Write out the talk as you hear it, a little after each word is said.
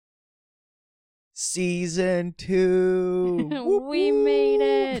Season 2. We made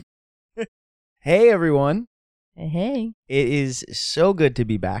it. Hey, everyone. Hey. It is so good to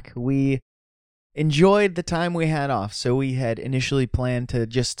be back. We enjoyed the time we had off. So we had initially planned to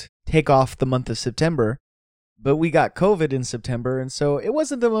just take off the month of September, but we got COVID in September. And so it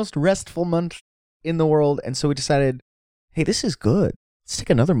wasn't the most restful month in the world. And so we decided, hey, this is good. Let's take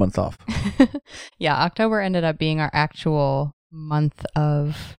another month off. Yeah, October ended up being our actual month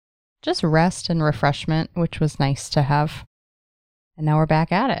of just rest and refreshment, which was nice to have. And now we're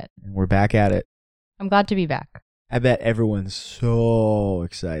back at it. And we're back at it. I'm glad to be back. I bet everyone's so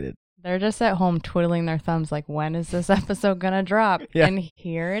excited. They're just at home twiddling their thumbs like, when is this episode going to drop? Yeah. And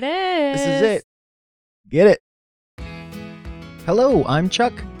here it is. This is it. Get it. Hello, I'm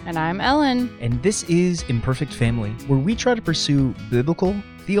Chuck. And I'm Ellen. And this is Imperfect Family, where we try to pursue biblical,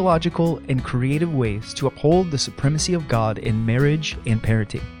 theological, and creative ways to uphold the supremacy of God in marriage and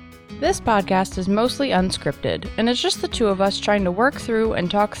parenting. This podcast is mostly unscripted, and it's just the two of us trying to work through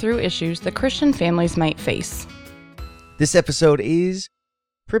and talk through issues that Christian families might face. This episode is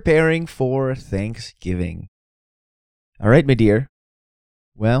preparing for Thanksgiving. All right, my dear.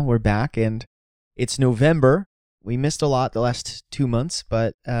 Well, we're back, and it's November. We missed a lot the last 2 months,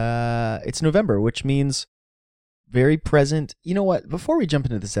 but it's November, which means very present. You know what? Before we jump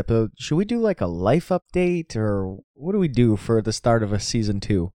into this episode, should we do like a life update, or what do we do for the start of a season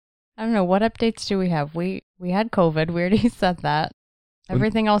 2? I don't know. What updates do we have? We had COVID. We already said that.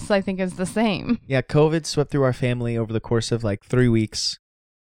 Everything else, I think, is the same. Yeah, COVID swept through our family over the course of like 3 weeks.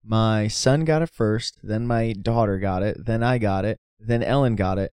 My son got it first, then my daughter got it, then I got it, then Ellen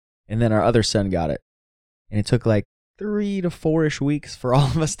got it, and then our other son got it. And it took like 3 to 4-ish weeks for all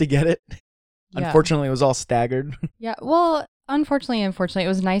of us to get it. Yeah. Unfortunately, it was all staggered. Yeah, well, unfortunately, it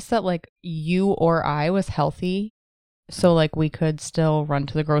was nice that like you or I was healthy. So like we could still run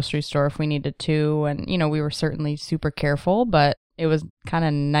to the grocery store if we needed to. And, you know, we were certainly super careful, but it was kind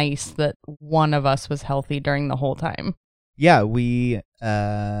of nice that one of us was healthy during the whole time. Yeah, we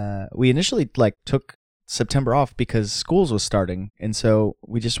initially like took September off because schools was starting. And so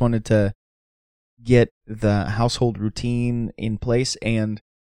we just wanted to get the household routine in place. And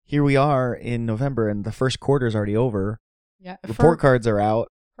here we are in November, and the first quarter is already over. Yeah. Report cards are out.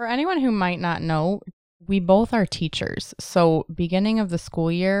 For anyone who might not know, we both are teachers. So beginning of the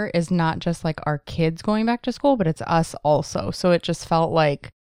school year is not just like our kids going back to school, but it's us also. So it just felt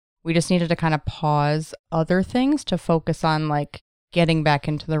like we just needed to kind of pause other things to focus on like getting back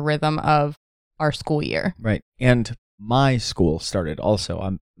into the rhythm of our school year. Right. And my school started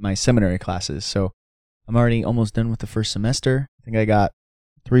also, my seminary classes. So I'm already almost done with the first semester. I think I got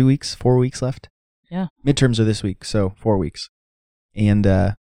 4 weeks left. Yeah. Midterms are this week, so 4 weeks. And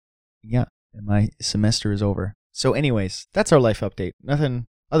yeah, my semester is over. So anyways, that's our life update. Nothing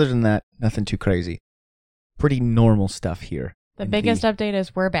other than that, nothing too crazy. Pretty normal stuff here. The biggest update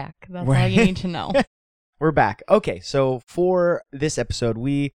is we're back. That's all you need to know. We're back. Okay, so for this episode,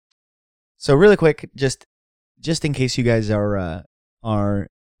 so really quick, just in case you guys are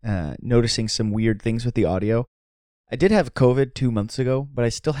noticing some weird things with the audio, I did have COVID 2 months ago, but I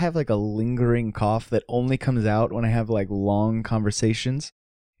still have like a lingering cough that only comes out when I have like long conversations,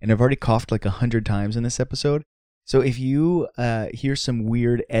 and I've already coughed like 100 times in this episode. So if you hear some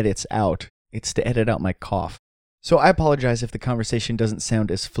weird edits out, it's to edit out my cough. So I apologize if the conversation doesn't sound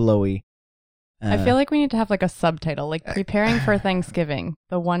as flowy. I feel like we need to have like a subtitle, like preparing for Thanksgiving,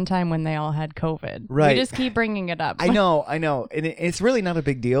 the one time when they all had COVID. Right. We just keep bringing it up. I know. And it's really not a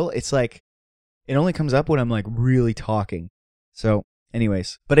big deal. It's like, it only comes up when I'm like really talking. So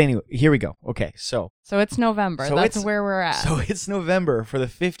anyways, here we go. Okay. So it's November. That's where we're at. So it's November for the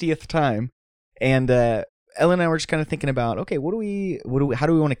 50th time. And Ellen and I were just kind of thinking about, okay, how do we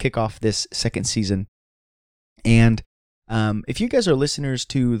want to kick off this second season? And if you guys are listeners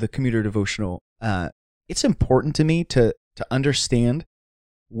to the Commuter Devotional, it's important to me to understand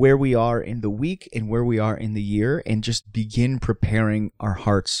where we are in the week and where we are in the year, and just begin preparing our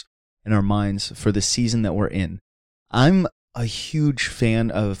hearts and our minds for the season that we're in. I'm a huge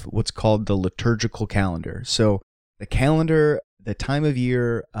fan of what's called the liturgical calendar. So the calendar, the time of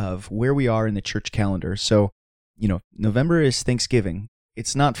year of where we are in the church calendar. So, you know, November is Thanksgiving.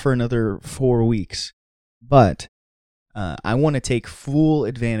 It's not for another 4 weeks. But I want to take full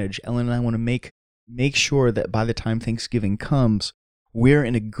advantage. Ellen and I want to make sure that by the time Thanksgiving comes, we're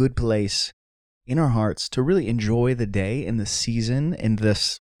in a good place in our hearts to really enjoy the day and the season and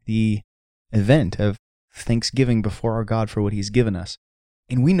the event of Thanksgiving before our God for what He's given us.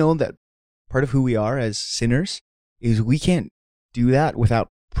 And we know that part of who we are as sinners is we can't do that without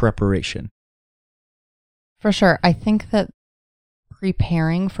preparation. For sure. I think that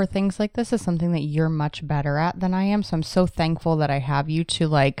preparing for things like this is something that you're much better at than I am. So I'm so thankful that I have you to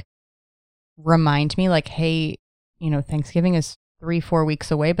like remind me like, hey, Thanksgiving is 3-4 weeks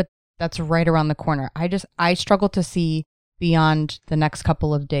away, but that's right around the corner. I struggle to see beyond the next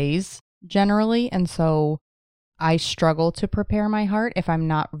couple of days generally. And so I struggle to prepare my heart if I'm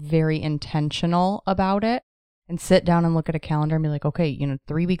not very intentional about it and sit down and look at a calendar and be like, okay,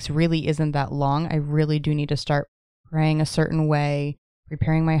 3 weeks really isn't that long. I really do need to start praying a certain way,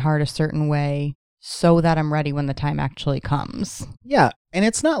 preparing my heart a certain way so that I'm ready when the time actually comes. Yeah. And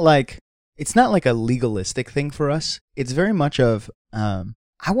it's not like a legalistic thing for us. It's very much of, I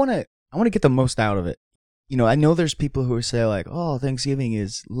want to get the most out of it. I know there's people who say like, oh, Thanksgiving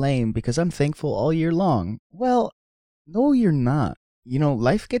is lame because I'm thankful all year long. Well, no, you're not.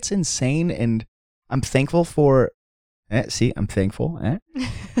 Life gets insane, and I'm thankful for, I'm thankful.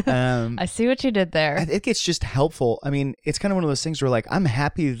 I see what you did there. I think it's just helpful. I mean, it's kind of one of those things where like, I'm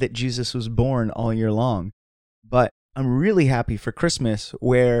happy that Jesus was born all year long, but I'm really happy for Christmas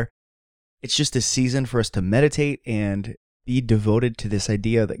where it's just a season for us to meditate and be devoted to this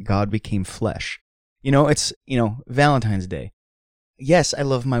idea that God became flesh. It's, Valentine's Day. Yes, I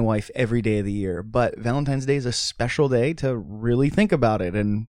love my wife every day of the year, but Valentine's Day is a special day to really think about it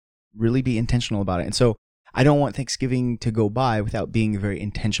and really be intentional about it. And so I don't want Thanksgiving to go by without being very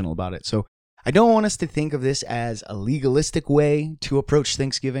intentional about it. So I don't want us to think of this as a legalistic way to approach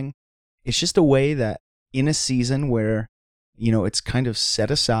Thanksgiving. It's just a way that in a season where, it's kind of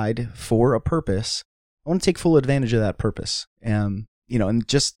set aside for a purpose, I want to take full advantage of that purpose. And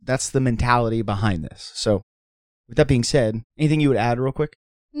just that's the mentality behind this. So with that being said, anything you would add real quick?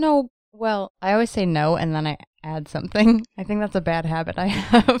 No. Well, I always say no and then I add something. I think that's a bad habit I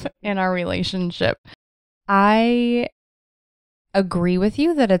have in our relationship. I agree with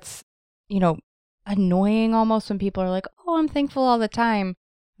you that it's, annoying almost when people are like, oh, I'm thankful all the time.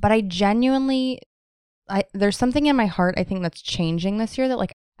 But I genuinely, there's something in my heart, I think that's changing this year that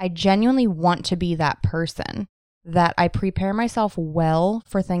like, I genuinely want to be that person, that I prepare myself well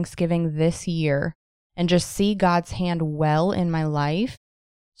for Thanksgiving this year and just see God's hand well in my life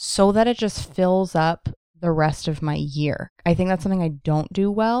so that it just fills up the rest of my year. I think that's something I don't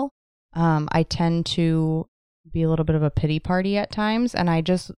do well. I tend to be a little bit of a pity party at times, and I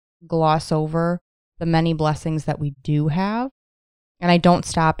just gloss over the many blessings that we do have. And I don't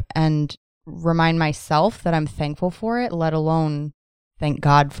stop and remind myself that I'm thankful for it, let alone thank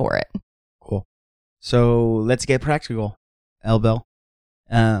God for it. Cool. So let's get practical. Elbel,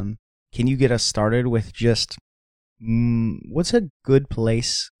 can you get us started with just what's a good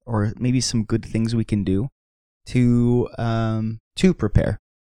place or maybe some good things we can do to prepare?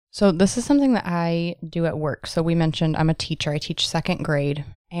 So this is something that I do at work. So we mentioned I'm a teacher. I teach second grade.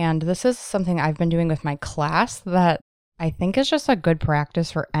 And this is something I've been doing with my class that I think is just a good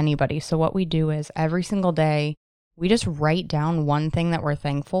practice for anybody. So what we do is every single day, we just write down one thing that we're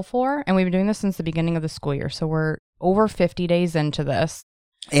thankful for. And we've been doing this since the beginning of the school year. So we're over 50 days into this.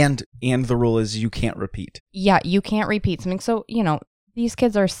 And the rule is you can't repeat. Yeah, you can't repeat something. So, these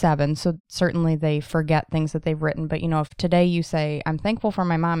kids are 7, so certainly they forget things that they've written. But, if today you say, I'm thankful for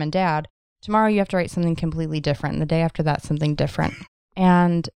my mom and dad, tomorrow you have to write something completely different. And the day after that, something different.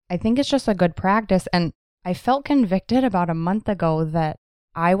 And I think it's just a good practice. And I felt convicted about a month ago that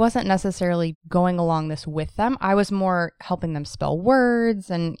I wasn't necessarily going along this with them. I was more helping them spell words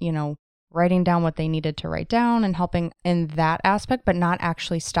and, writing down what they needed to write down and helping in that aspect, but not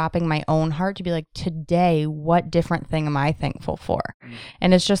actually stopping my own heart to be like, today, what different thing am I thankful for?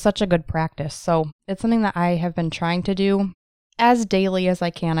 And it's just such a good practice. So it's something that I have been trying to do as daily as I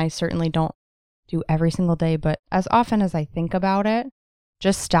can. I certainly don't do every single day, but as often as I think about it,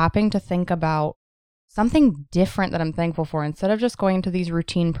 just stopping to think about something different that I'm thankful for instead of just going into these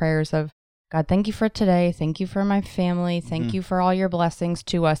routine prayers of, God, thank you for today. Thank you for my family. Thank you for all your blessings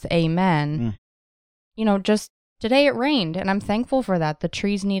to us. Amen. Just today it rained and I'm thankful for that. The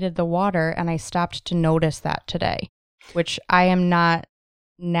trees needed the water and I stopped to notice that today, which I am not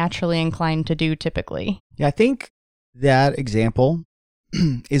naturally inclined to do typically. Yeah, I think that example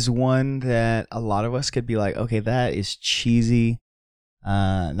is one that a lot of us could be like, okay, that is cheesy.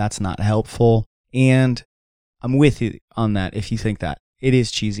 That's not helpful. And I'm with you on that if you think that. It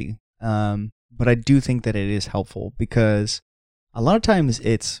is cheesy. But I do think that it is helpful because a lot of times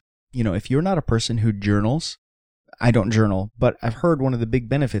it's, if you're not a person who journals, I don't journal, but I've heard one of the big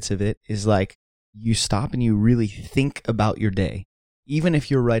benefits of it is like you stop and you really think about your day. Even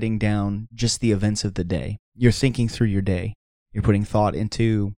if you're writing down just the events of the day, you're thinking through your day. You're putting thought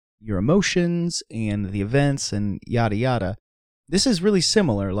into your emotions and the events and yada, yada. This is really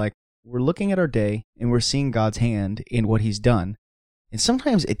similar. Like we're looking at our day and we're seeing God's hand in what he's done. And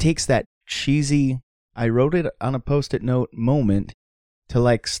sometimes it takes that cheesy, I wrote it on a Post-it note moment to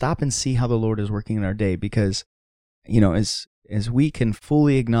like stop and see how the Lord is working in our day, because, as we can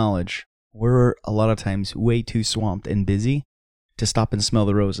fully acknowledge, we're a lot of times way too swamped and busy to stop and smell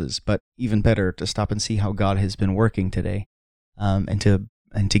the roses, but even better to stop and see how God has been working today, and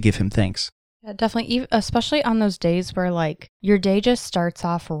to give him thanks. Yeah, definitely, especially on those days where like your day just starts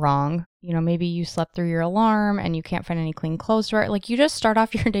off wrong. Maybe you slept through your alarm and you can't find any clean clothes to wear. Like you just start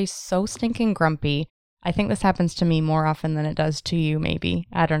off your day so stinking grumpy. I think this happens to me more often than it does to you, maybe.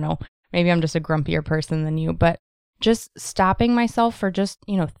 I don't know. Maybe I'm just a grumpier person than you, but just stopping myself for just,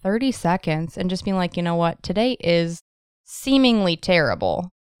 30 seconds and just being like, you know what, today is seemingly terrible,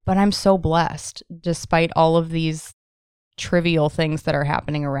 but I'm so blessed despite all of these trivial things that are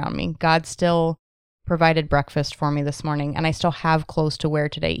happening around me. God still provided breakfast for me this morning, and I still have clothes to wear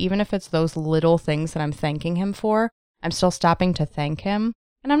today. Even if it's those little things that I'm thanking him for, I'm still stopping to thank him.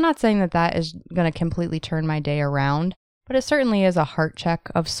 And I'm not saying that that is going to completely turn my day around, but it certainly is a heart check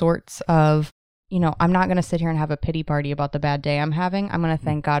of sorts of, I'm not going to sit here and have a pity party about the bad day I'm having. I'm going to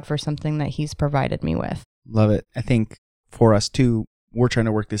thank God for something that he's provided me with. Love it. I think for us too, we're trying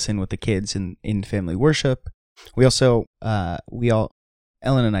to work this in with the kids in family worship. We also, Ellen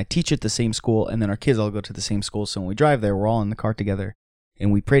and I teach at the same school, and then our kids all go to the same school. So when we drive there, we're all in the car together,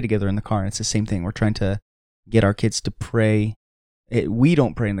 and we pray together in the car. And it's the same thing. We're trying to get our kids to pray. We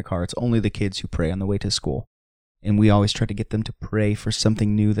don't pray in the car. It's only the kids who pray on the way to school. And we always try to get them to pray for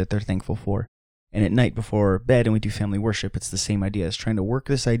something new that they're thankful for. And at night before bed, and we do family worship, it's the same idea. It's trying to work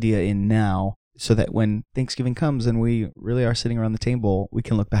this idea in now so that when Thanksgiving comes and we really are sitting around the table, we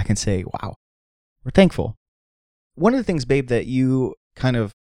can look back and say, wow, we're thankful. One of the things, babe, that you kind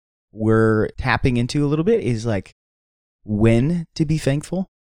of were tapping into a little bit is like when to be thankful.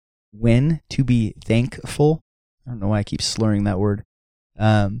 When to be thankful. I don't know why I keep slurring that word.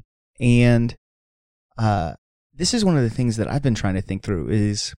 This is one of the things that I've been trying to think through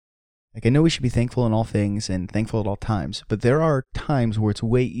is, like, I know we should be thankful in all things and thankful at all times, but there are times where it's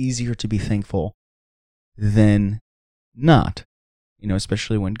way easier to be thankful than not,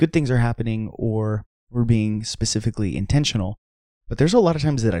 especially when good things are happening or we're being specifically intentional. But there's a lot of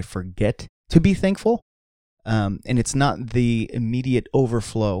times that I forget to be thankful, and it's not the immediate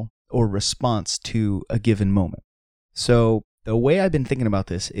overflow or response to a given moment. So the way I've been thinking about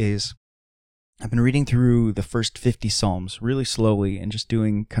this is I've been reading through the first 50 Psalms really slowly and just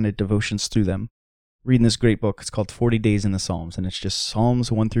doing kind of devotions through them. Reading this great book. It's called 40 Days in the Psalms, and it's just Psalms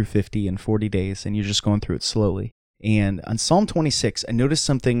 1 through 50 in 40 days, and you're just going through it slowly. And on Psalm 26, I noticed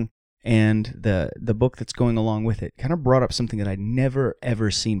something, and the book that's going along with it kind of brought up something that I'd never, ever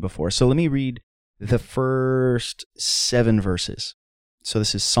seen before. So let me read the first 7 verses. So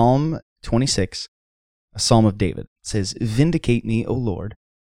this is Psalm 26, a Psalm of David. It says, "Vindicate me, O Lord,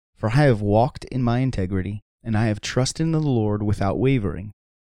 for I have walked in my integrity, and I have trusted in the Lord without wavering.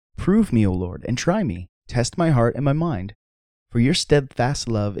 Prove me, O Lord, and try me. Test my heart and my mind. For your steadfast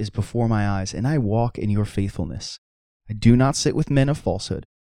love is before my eyes, and I walk in your faithfulness. I do not sit with men of falsehood,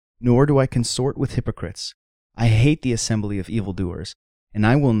 nor do I consort with hypocrites. I hate the assembly of evildoers, and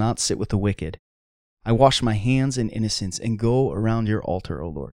I will not sit with the wicked. I wash my hands in innocence and go around your altar, O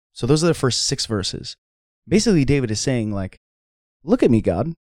Lord." So those are the first 6 verses. Basically, David is saying, like, look at me,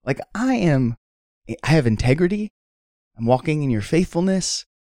 God. Like, I have integrity. I'm walking in your faithfulness.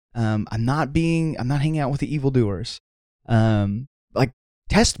 I'm not hanging out with the evildoers. Like,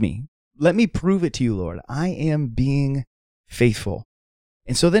 test me. Let me prove it to you, Lord. I am being faithful.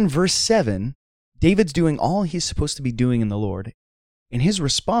 And so then verse 7, David's doing all he's supposed to be doing in the Lord. And his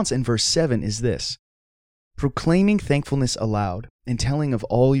response in verse 7 is this: proclaiming thankfulness aloud and telling of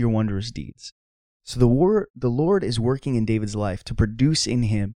all your wondrous deeds. So the Lord is working in David's life to produce in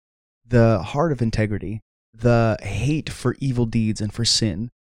him the heart of integrity, the hate for evil deeds and for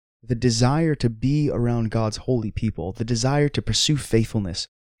sin, the desire to be around God's holy people, the desire to pursue faithfulness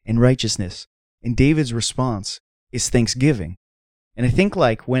and righteousness. And David's response is thanksgiving. And I think,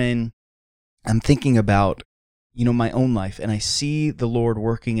 like, when I'm thinking about, my own life and I see the Lord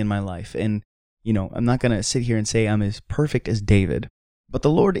working in my life, and, I'm not going to sit here and say I'm as perfect as David, but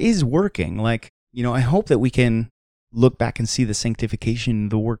the Lord is working. Like, I hope that we can look back and see the sanctification,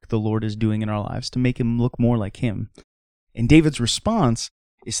 the work the Lord is doing in our lives to make him look more like him. And David's response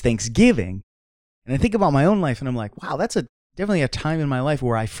is thanksgiving. And I think about my own life and I'm like, wow, that's definitely a time in my life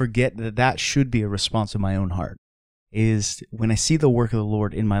where I forget that should be a response of my own heart, is when I see the work of the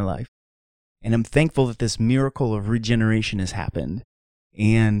Lord in my life. And I'm thankful that this miracle of regeneration has happened.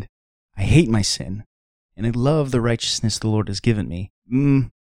 And I hate my sin. And I love the righteousness the Lord has given me.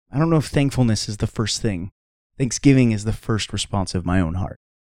 I don't know if thankfulness is the first thing Thanksgiving is the first response of my own heart.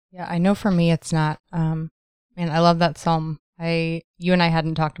 Yeah, I know for me it's not. Man, I love that psalm. You and I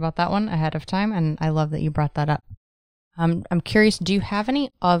hadn't talked about that one ahead of time, and I love that you brought that up. I'm curious, do you have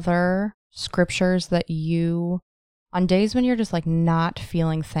any other scriptures that you, on days when you're just like not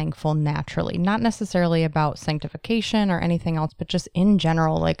feeling thankful naturally, not necessarily about sanctification or anything else, but just in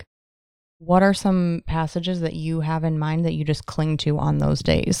general, like what are some passages that you have in mind that you just cling to on those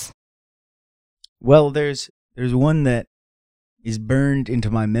days? Well, there's one that is burned into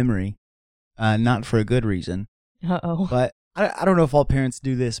my memory, not for a good reason. Uh-oh. But I don't know if all parents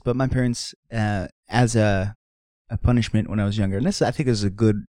do this, but my parents, as a punishment when I was younger, and this I think is a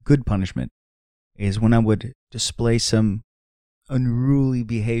good punishment, is when I would display some unruly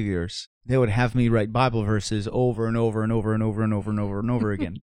behaviors, they would have me write Bible verses over and over and over and over and over and over and over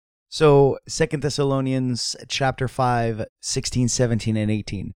again. So 2 Thessalonians chapter 5, 16, 17, and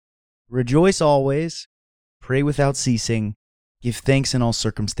 18. Rejoice always, pray without ceasing, give thanks in all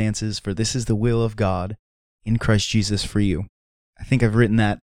circumstances, for this is the will of God in Christ Jesus for you. I think I've written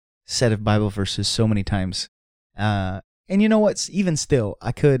that set of Bible verses so many times. And you know what? Even still,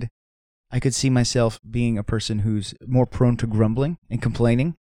 I could see myself being a person who's more prone to grumbling and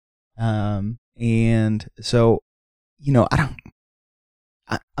complaining. And so,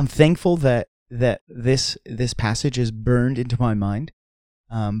 I'm thankful that this passage is burned into my mind.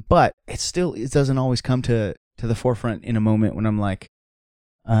 But it doesn't always come to the forefront in a moment when I'm like,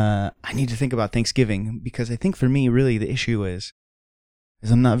 I need to think about Thanksgiving, because I think for me, really the issue is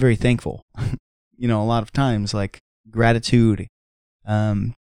I'm not very thankful. A lot of times, like gratitude,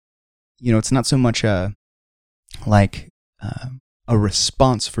 it's not so much a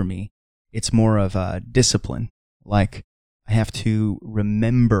response for me. It's more of a discipline. Like I have to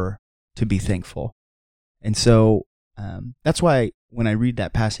remember to be thankful. And so that's why when I read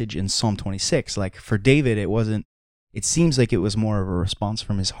that passage in Psalm 26, like for David, it seems like it was more of a response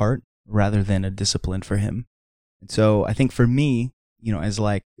from his heart rather than a discipline for him. And so I think for me, as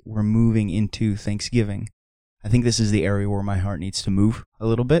like we're moving into Thanksgiving, I think this is the area where my heart needs to move a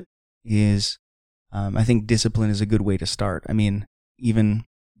little bit, I think discipline is a good way to start. I mean, even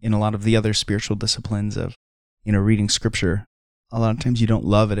in a lot of the other spiritual disciplines of, reading scripture, a lot of times you don't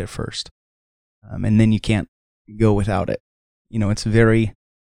love it at first. And then you can't go without it. It's very,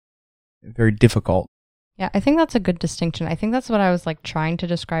 very difficult. Yeah, I think that's a good distinction. I think that's what I was like trying to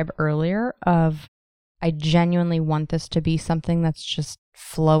describe earlier of I genuinely want this to be something that's just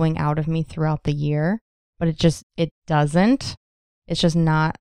flowing out of me throughout the year, but it doesn't. It's just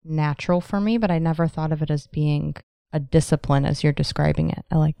not natural for me, but I never thought of it as being a discipline as you're describing it.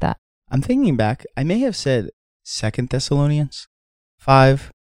 I like that. I'm thinking back, I may have said 2 Thessalonians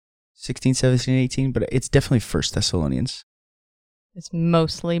 5, 16, 17, 18, but it's definitely 1 Thessalonians. It's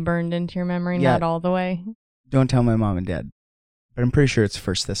mostly burned into your memory, Yeah. not all the way. Don't tell my mom and dad, but I'm pretty sure it's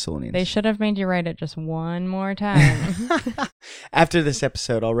 1 Thessalonians. They should have made you write it just one more time. After this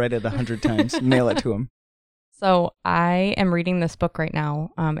episode, I'll write it 100 times, mail it to them. So I am reading this book right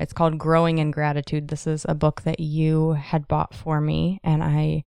now. It's called Growing in Gratitude. This is a book that you had bought for me, and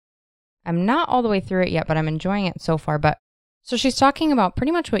I'm not all the way through it yet, but I'm enjoying it so far. So she's talking about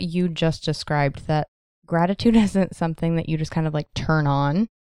pretty much what you just described, that gratitude isn't something that you just kind of like turn on.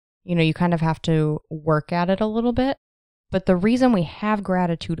 You kind of have to work at it a little bit. But the reason we have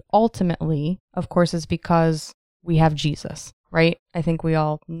gratitude ultimately, of course, is because we have Jesus, right? I think we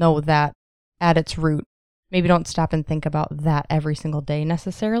all know that at its root. Maybe don't stop and think about that every single day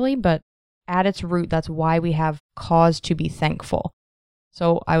necessarily, but at its root, that's why we have cause to be thankful.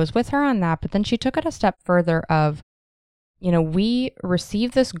 So I was with her on that, but then she took it a step further of, we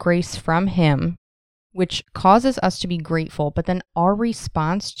receive this grace from him, which causes us to be grateful, but then our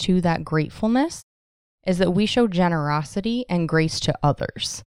response to that gratefulness is that we show generosity and grace to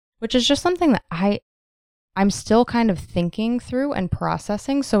others, which is just something that I'm still kind of thinking through and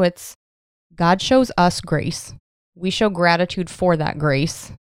processing. So it's God shows us grace. We show gratitude for that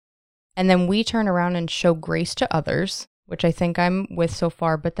grace. And then we turn around and show grace to others, which I think I'm with so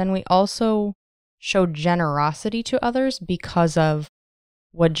far. But then we also show generosity to others because of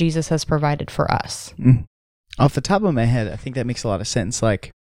what Jesus has provided for us. Off the top of my head, I think that makes a lot of sense.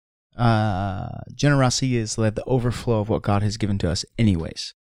 Like, generosity is like the overflow of what God has given to us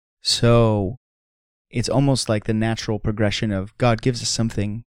anyways. So it's almost like the natural progression of God gives us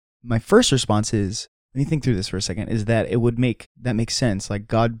something. My first response is, let me think through this for a second, is that that makes sense. Like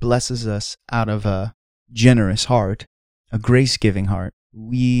God blesses us out of a generous heart, a grace-giving heart.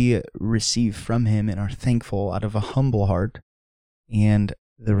 We receive from him and are thankful out of a humble heart. And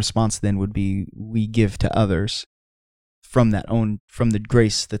the response then would be we give to others from the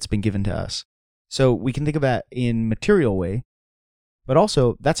grace that's been given to us. So we can think of that in material way, but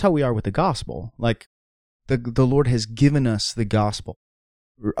also that's how we are with the gospel. Like the Lord has given us the gospel.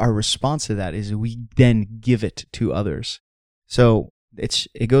 Our response to that is we then give it to others. So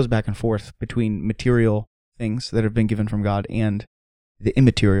it goes back and forth between material things that have been given from God and the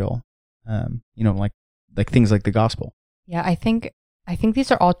immaterial, like things like the gospel. Yeah, I think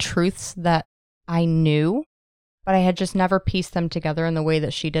these are all truths that I knew, but I had just never pieced them together in the way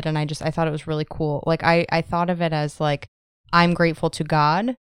that she did, and I thought it was really cool. Like I thought of it as like I'm grateful to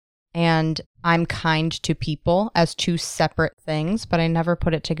God and I'm kind to people as two separate things, but I never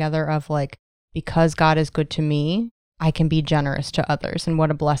put it together of like, because God is good to me, I can be generous to others, and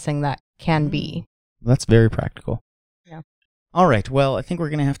what a blessing that can be. That's very practical. Yeah. All right. Well, I think we're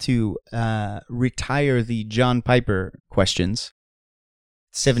going to have to retire the John Piper questions.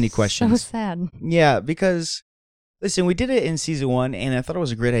 70 questions. So sad. Yeah, because, listen, we did it in season 1, and I thought it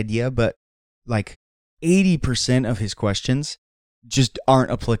was a great idea, but like 80% of his questions just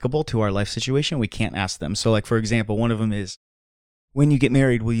aren't applicable to our life situation. We can't ask them. So, like, for example, one of them is, when you get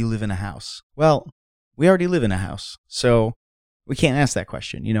married, will you live in a house? Well, we already live in a house, so we can't ask that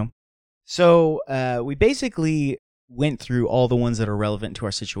question, you know? So we basically went through all the ones that are relevant to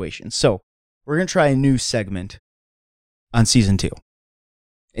our situation. So we're going to try a new segment on season 2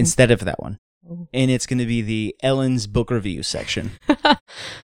 instead of that one. And it's going to be the Ellen's book review section.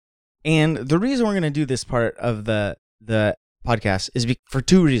 And the reason we're going to do this part of the podcast is for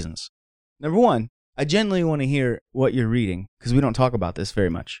 2 reasons. Number 1, I genuinely want to hear what you're reading because we don't talk about this very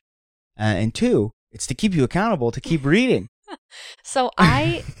much. And 2, it's to keep you accountable to keep reading. So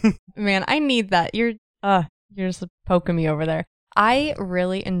man, I need that. You're just poking me over there. I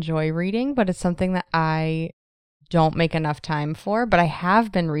really enjoy reading, but it's something that I don't make enough time for, but I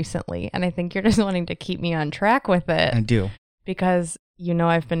have been recently, and I think you're just wanting to keep me on track with it. I do. Because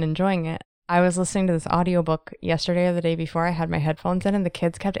I've been enjoying it. I was listening to this audiobook yesterday or the day before. I had my headphones in and the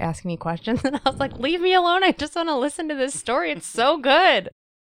kids kept asking me questions and I was like, leave me alone. I just want to listen to this story. It's so good.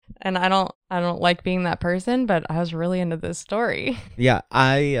 And I don't like being that person, but I was really into this story. Yeah,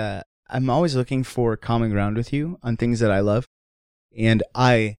 I'm always looking for common ground with you on things that I love. And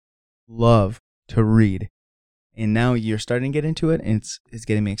I love to read. And now you're starting to get into it, and it's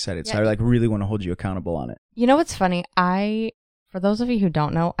getting me excited. Yeah. So I like really want to hold you accountable on it. You know what's funny? For those of you who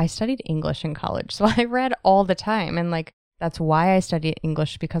don't know, I studied English in college. So I read all the time. And like, that's why I studied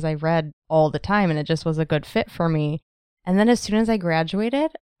English, because I read all the time and it just was a good fit for me. And then as soon as I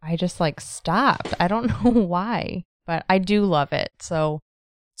graduated, I just like stopped. I don't know why, but I do love it. So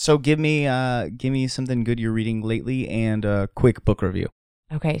give me something good you're reading lately and a quick book review.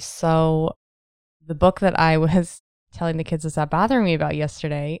 Okay, so the book that I was telling the kids to stop bothering me about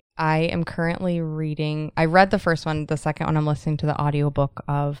yesterday, I am currently reading. I read the first one. The second one I'm listening to the audiobook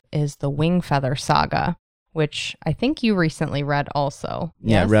of is the Wingfeather Saga, which I think you recently read also.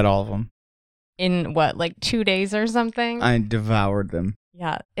 Yeah, yes? I read all of them. In what, like 2 days or something? I devoured them.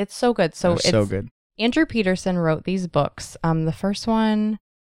 Yeah, it's so good. So it's so good. Andrew Peterson wrote these books. The first one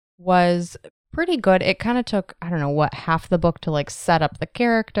was pretty good. It kind of took, I don't know, half the book to like set up the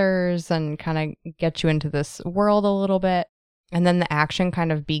characters and kind of get you into this world a little bit. And then the action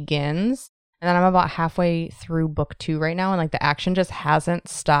kind of begins. And then I'm about halfway through book 2 right now. And like the action just hasn't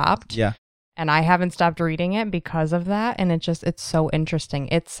stopped. Yeah. And I haven't stopped reading it because of that. And it's so interesting.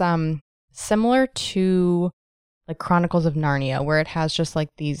 It's similar to like Chronicles of Narnia, where it has just like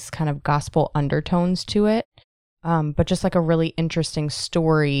these kind of gospel undertones to it. But just like a really interesting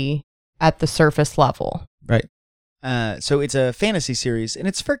story at the surface level. Right. So it's a fantasy series, and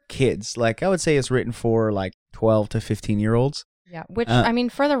it's for kids. Like, I would say it's written for like 12 to 15-year-olds. Yeah, which, I mean,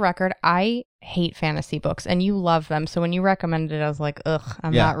 for the record, I hate fantasy books, and you love them. So when you recommended it, I was like, ugh,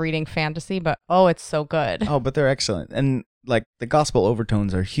 I'm not reading fantasy, but it's so good. Oh, but they're excellent. And like the gospel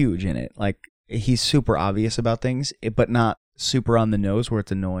overtones are huge in it. Like, he's super obvious about things, but not super on the nose where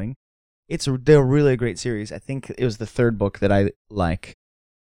it's annoying. They're really a great series. I think it was the 3rd book that I like.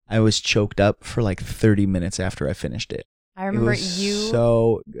 I was choked up for like 30 minutes after I finished it. I remember it was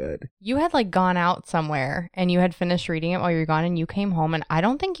so good. You had like gone out somewhere and you had finished reading it while you were gone, and you came home, and I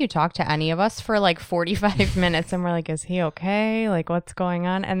don't think you talked to any of us for like 45 minutes, and we're like, is he okay? Like, what's going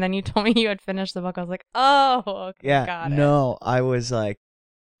on? And then you told me you had finished the book. I was like, oh, okay, yeah, got it. No,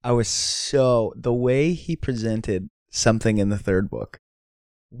 the way he presented something in the 3rd book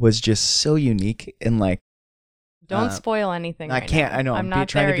was just so unique, and like, don't spoil anything. I can't. Now. I know. I'm not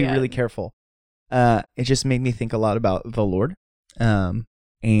trying to be really careful. It just made me think a lot about the Lord, and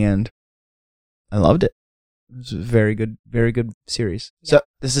I loved it. It was a very good series. Yeah. So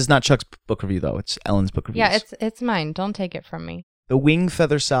this is not Chuck's book review, though. It's Ellen's book review. Yeah, it's mine. Don't take it from me. The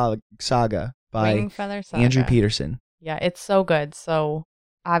Wingfeather Saga by Wing Feather Saga. Andrew Peterson. Yeah, it's so good. So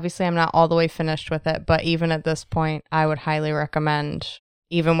obviously I'm not all the way finished with it, but even at this point, I would highly recommend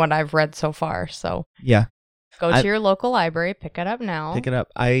even what I've read so far. So Yeah. go to your local library, pick it up now. Pick it up.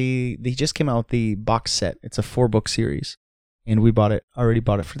 They just came out with the box set. It's a 4-book series. And we already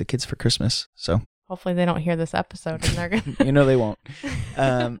bought it for the kids for Christmas. So Hopefully they don't hear this episode and they're gonna they won't.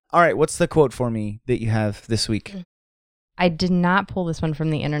 All right, what's the quote for me that you have this week? I did not pull this one from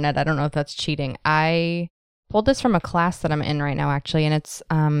the internet. I don't know if that's cheating. I pulled this from a class that I'm in right now, actually, and it's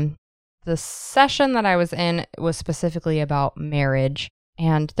the session that I was in was specifically about marriage.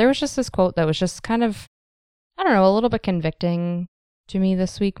 And there was just this quote that was just kind of, I don't know, a little bit convicting to me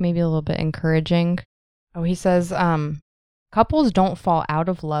this week, maybe a little bit encouraging. Oh, he says, couples don't fall out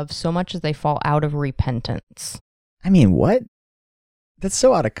of love so much as they fall out of repentance. I mean, what? That's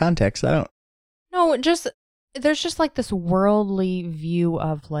so out of context. I don't... No, there's just like this worldly view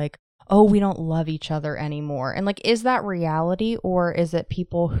of like, oh, we don't love each other anymore. And like, is that reality, or is it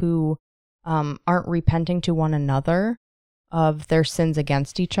people who aren't repenting to one another of their sins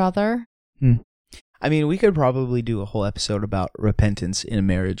against each other? I mean, we could probably do a whole episode about repentance in a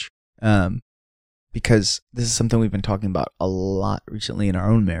marriage. Because this is something we've been talking about a lot recently in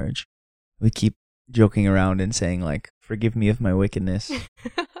our own marriage. We keep joking around and saying like, forgive me of my wickedness.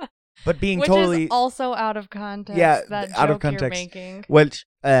 But being which totally... is also out of context. Yeah, that out of joke you're context. making.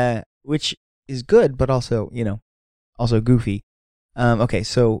 Which is good, but also, also goofy. Okay,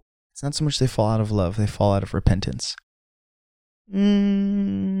 so it's not so much they fall out of love, they fall out of repentance.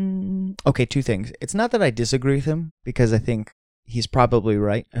 Okay, 2 things. It's not that I disagree with him, because I think he's probably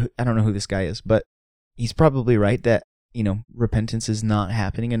right. I don't know who this guy is, but he's probably right that, repentance is not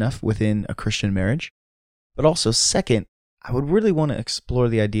happening enough within a Christian marriage. But also, second, I would really want to explore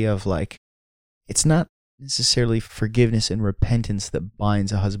the idea of like, it's not necessarily forgiveness and repentance that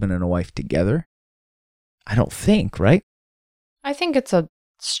binds a husband and a wife together. I don't think, right? I think it's a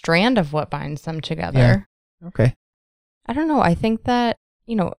strand of what binds them together. Yeah. Okay. I don't know. I think that,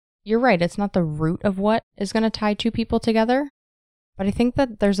 you're right. It's not the root of what is going to tie 2 people together. But I think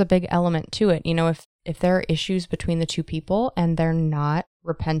that there's a big element to it. If there are issues between the 2 people and they're not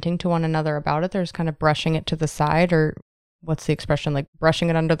repenting to one another about it, they're just kind of brushing it to the side, or what's the expression, like brushing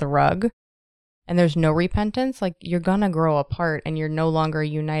it under the rug, and there's no repentance, like you're going to grow apart and you're no longer a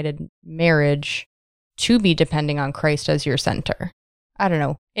united marriage to be depending on Christ as your center. I don't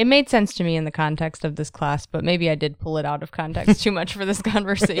know. It made sense to me in the context of this class, but maybe I did pull it out of context too much for this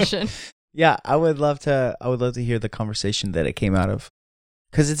conversation. Yeah, I would love to hear the conversation that it came out of,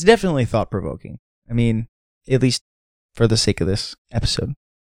 because it's definitely thought-provoking. I mean, at least for the sake of this episode.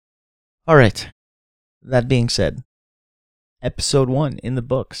 All right. That being said, episode 1 in the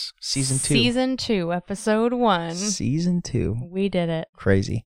books, season 2. Season 2, episode 1. Season 2. We did it.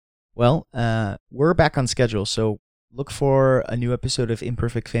 Crazy. Well, we're back on schedule, so look for a new episode of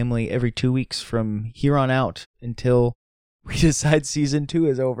Imperfect Family every 2 weeks from here on out until we decide season 2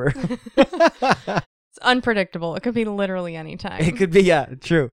 is over. It's unpredictable. It could be literally any time. It could be, yeah,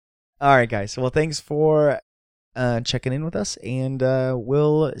 true. All right, guys. Well, thanks for checking in with us, and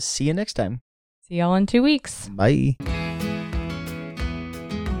we'll see you next time. See y'all in 2 weeks. Bye.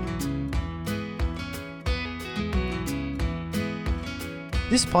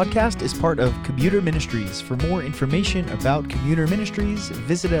 This podcast is part of Commuter Ministries. For more information about Commuter Ministries,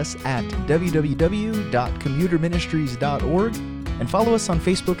 visit us at www.commuterministries.org and follow us on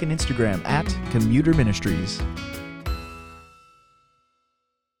Facebook and Instagram at Commuter Ministries.